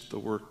finished the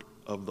work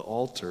of the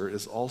altar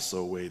is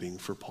also waiting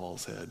for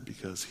Paul's head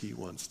because he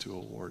wants to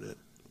award it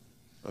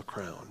a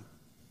crown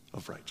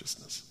of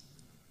righteousness.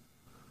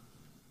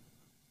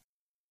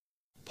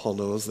 Paul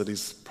knows that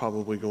he's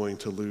probably going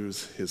to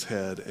lose his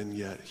head, and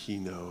yet he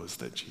knows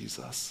that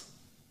Jesus,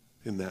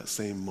 in that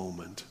same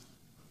moment,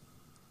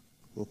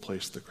 will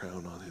place the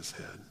crown on his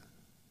head.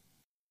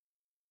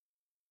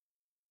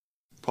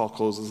 Paul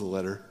closes the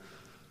letter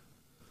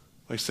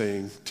by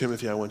saying,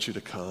 Timothy, I want you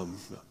to come.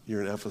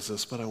 You're in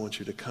Ephesus, but I want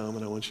you to come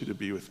and I want you to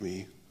be with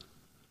me.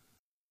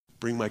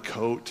 Bring my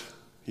coat,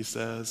 he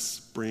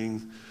says.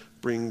 Bring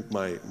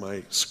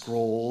my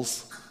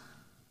scrolls.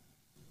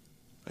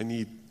 I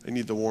need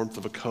the warmth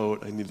of a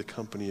coat. I need the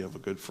company of a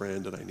good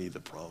friend, and I need the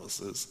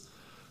promises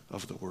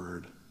of the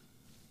word.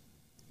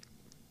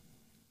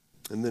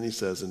 And then he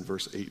says in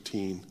verse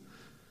 18,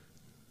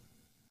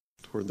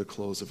 toward the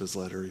close of his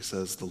letter, he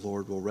says, the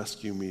Lord will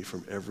rescue me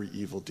from every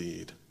evil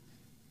deed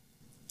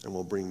and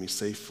will bring me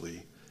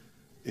safely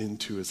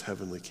into his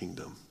heavenly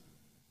kingdom.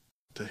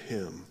 To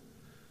him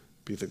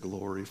be the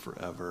glory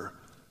forever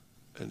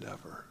and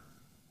ever.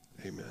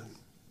 Amen.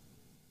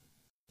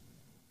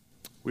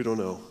 We don't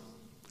know.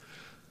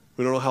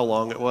 We don't know how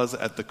long it was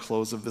at the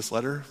close of this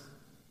letter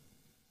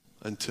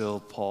until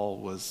Paul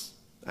was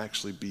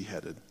actually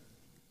beheaded.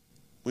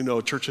 We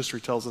know church history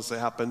tells us it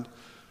happened,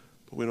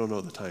 but we don't know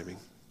the timing.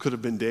 Could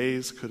have been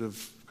days, could have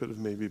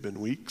maybe been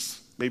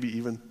weeks, maybe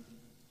even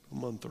a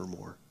month or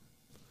more.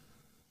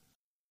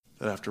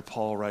 And after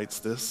Paul writes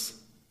this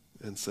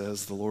and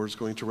says, the Lord is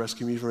going to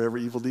rescue me from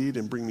every evil deed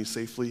and bring me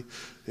safely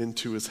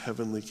into his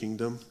heavenly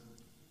kingdom,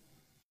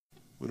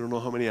 we don't know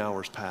how many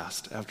hours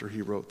passed after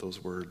he wrote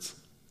those words,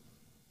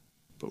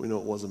 but we know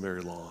it wasn't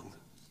very long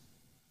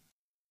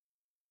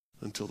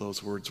until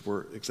those words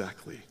were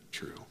exactly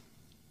true.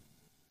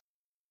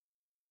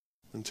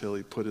 Until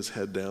he put his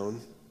head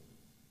down,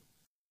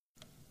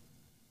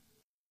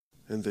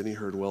 and then he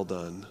heard, well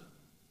done,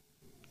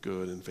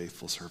 good and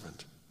faithful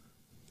servant.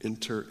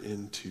 Enter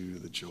into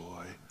the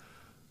joy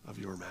of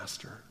your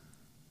master.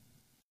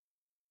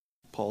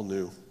 Paul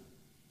knew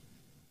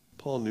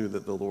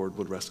that the Lord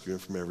would rescue him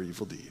from every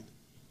evil deed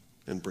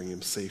and bring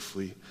him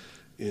safely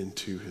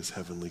into his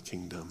heavenly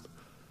kingdom.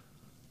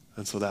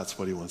 And so that's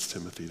what he wants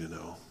Timothy to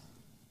know.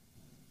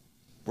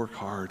 Work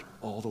hard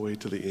all the way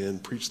to the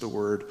end. Preach the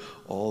word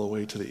all the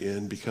way to the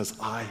end, because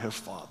I have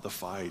fought the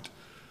fight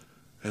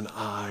and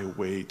I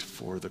wait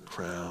for the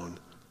crown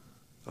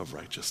of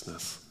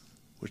righteousness,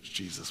 which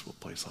Jesus will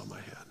place on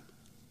my head.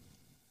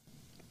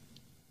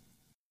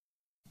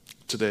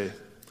 Today,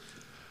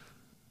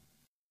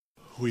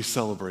 we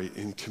celebrate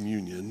in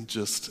communion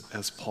just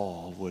as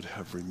Paul would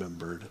have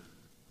remembered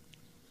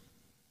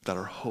that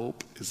our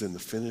hope is in the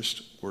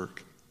finished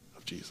work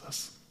of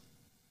Jesus.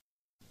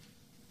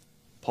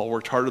 Paul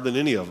worked harder than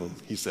any of them,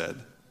 he said,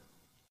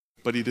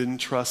 but he didn't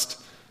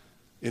trust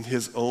in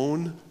his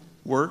own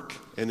work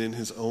and in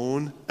his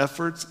own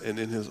efforts and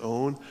in his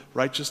own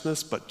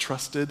righteousness, but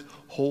trusted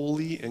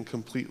wholly and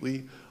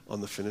completely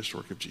on the finished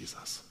work of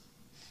Jesus.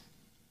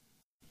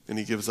 And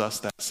he gives us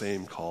that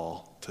same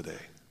call today.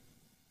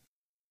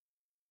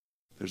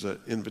 There's an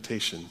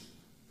invitation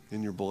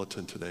in your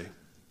bulletin today.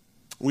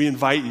 We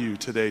invite you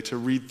today to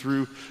read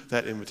through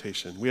that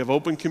invitation. We have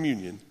open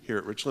communion here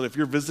at Richland. If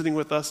you're visiting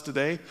with us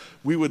today,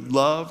 we would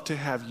love to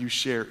have you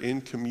share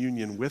in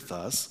communion with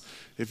us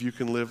if you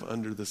can live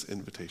under this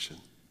invitation,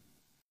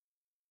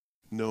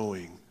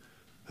 knowing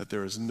that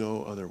there is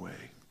no other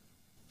way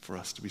for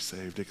us to be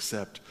saved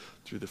except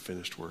through the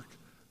finished work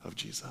of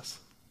Jesus.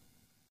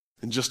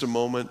 In just a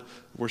moment,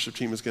 the worship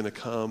team is going to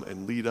come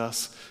and lead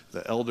us.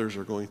 The elders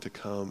are going to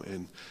come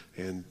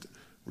and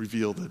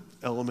reveal the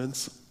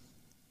elements.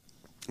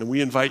 And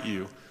we invite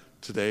you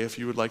today, if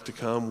you would like to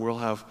come, we'll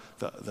have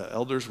the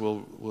elders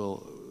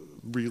will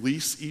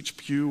release each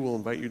pew. We'll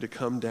invite you to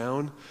come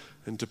down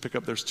and to pick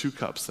up. There's 2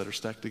 cups that are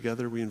stacked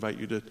together. We invite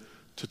you to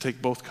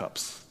take both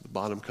cups. The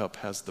bottom cup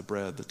has the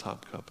bread. The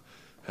top cup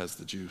has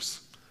the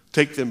juice.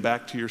 Take them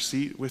back to your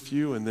seat with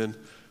you, and then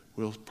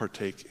we'll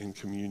partake in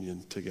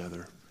communion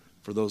together.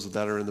 For those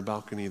that are in the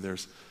balcony,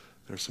 there's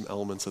some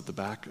elements at the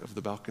back of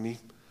the balcony.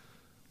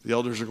 The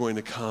elders are going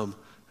to come,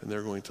 and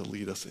they're going to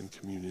lead us in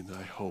communion.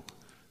 I hope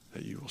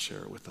that you will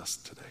share it with us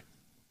today.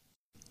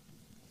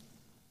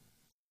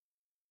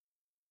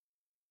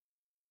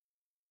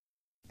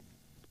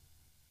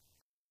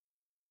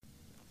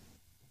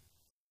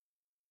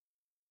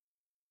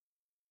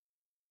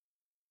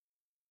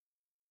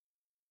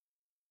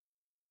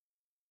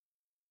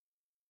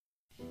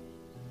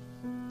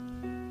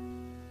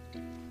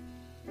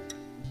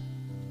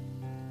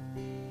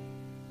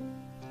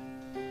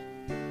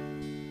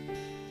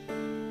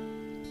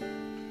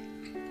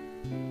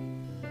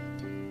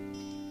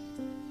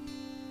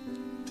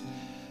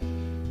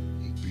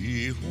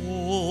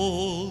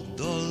 Behold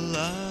the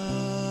Lamb,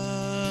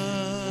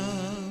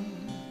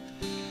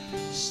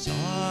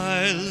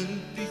 silent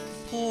before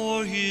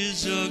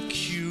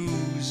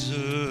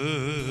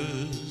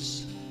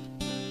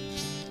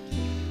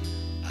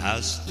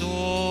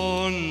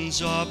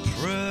are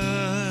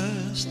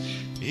pressed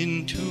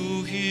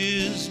into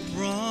his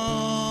brow.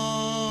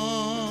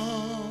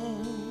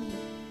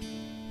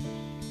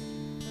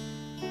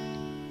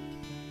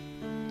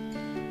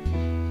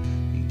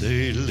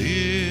 They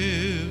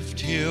lift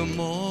him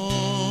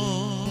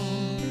up.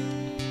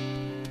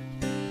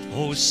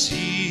 Oh,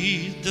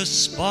 see the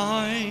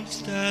spikes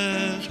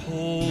that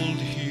hold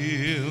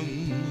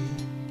him.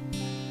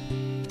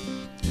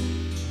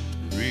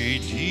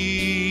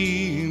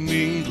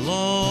 Redeeming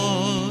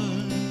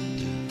blood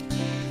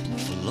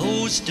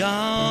flows down,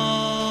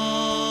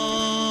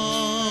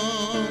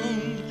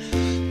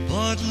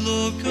 but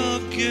look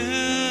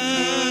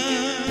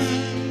again,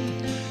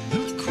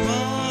 the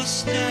cross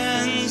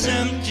stands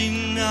empty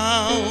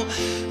now,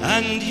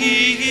 and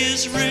he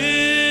is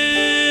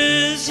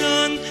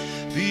risen.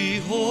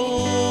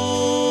 Behold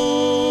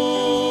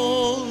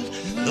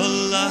the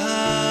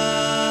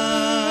Lamb,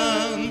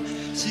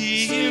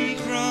 see him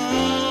crowned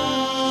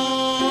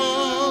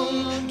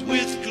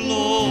with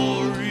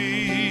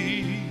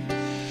glory.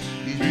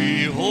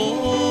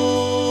 Behold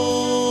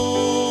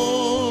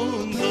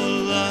the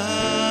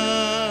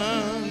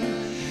Lamb,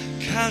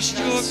 cast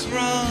your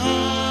crowns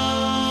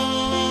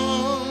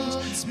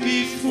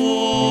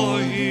before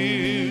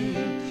him,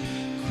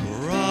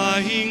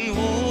 crying,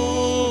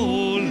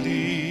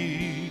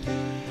 holy,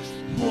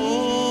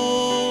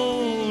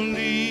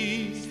 holy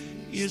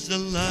is the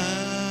Lamb.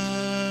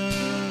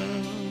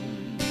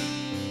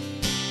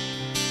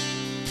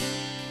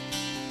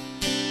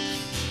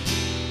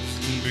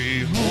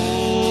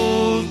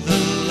 Behold the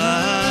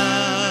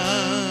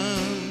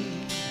Lamb,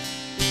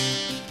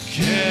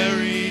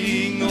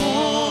 carrying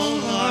all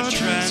our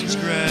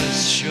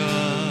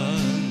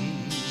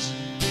transgressions.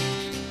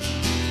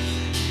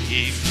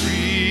 He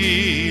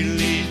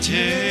freely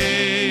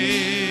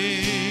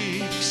takes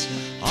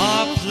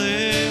our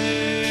place,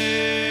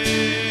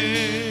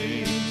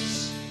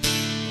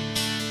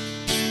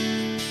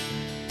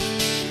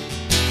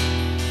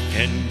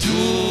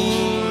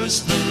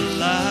 endures the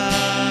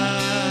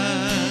lash,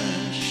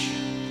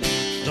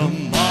 the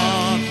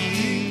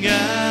mocking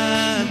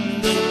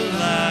and the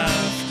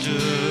laughter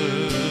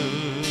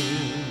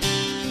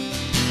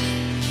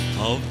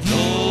of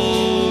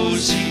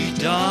those he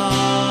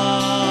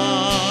dies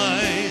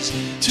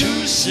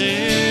to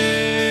save.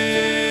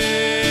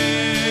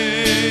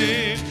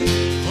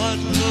 But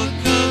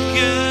look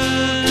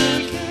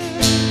again,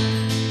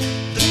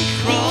 the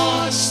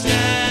cross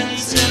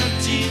stands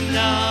empty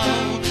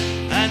now,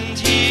 and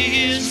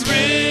he is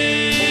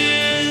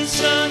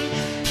risen.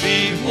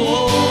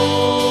 Behold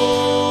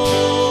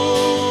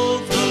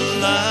the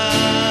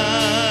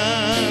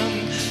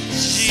Lamb,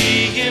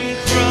 see him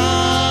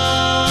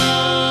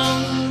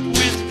crowned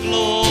with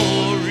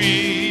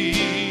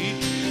glory.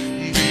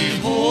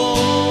 Behold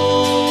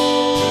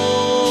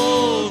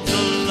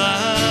the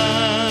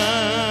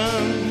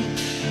Lamb,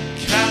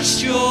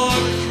 cast your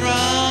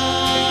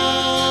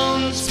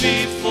crowns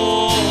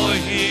before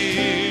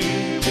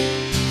him.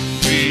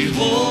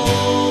 Behold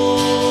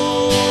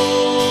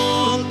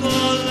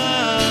the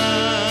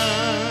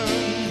Lamb,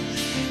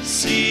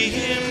 see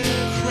him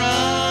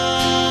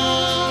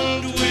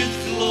crowned with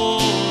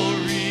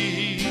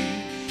glory.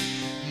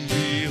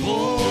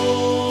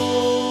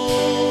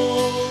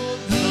 Behold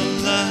the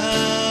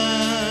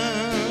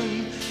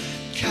Lamb,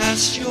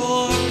 cast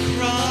your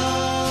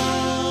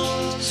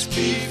crowns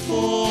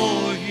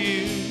before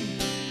him,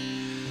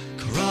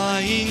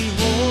 crying,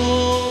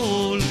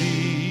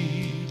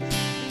 holy,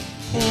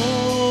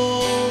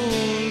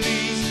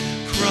 holy,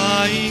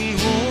 crying,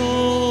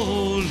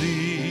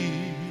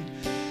 holy,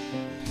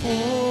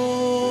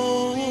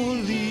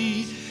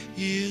 holy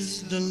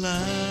is the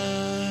Lamb.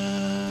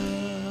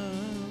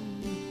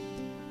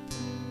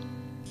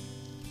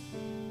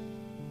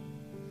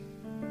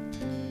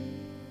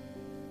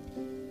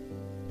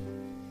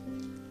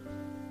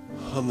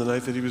 On the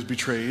night that he was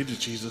betrayed,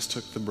 Jesus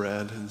took the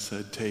bread and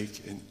said,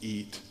 "Take and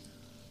eat.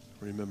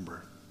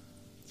 Remember."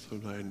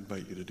 So I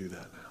invite you to do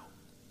that now.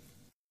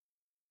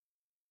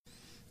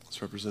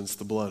 This represents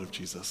the blood of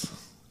Jesus,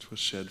 which was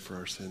shed for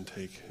our sin.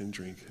 Take and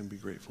drink and be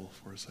grateful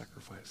for his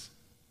sacrifice.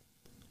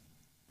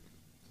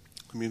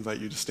 Let me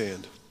invite you to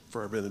stand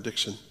for our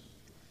benediction.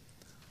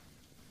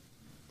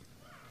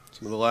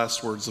 Some of the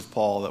last words of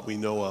Paul that we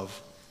know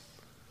of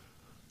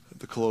at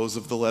the close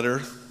of the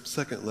letter,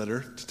 second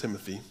letter to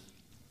Timothy.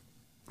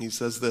 He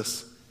says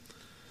this: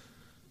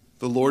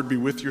 "The Lord be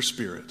with your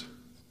spirit.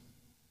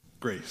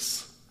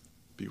 Grace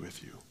be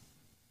with you."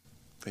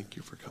 Thank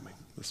you for coming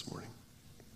this morning.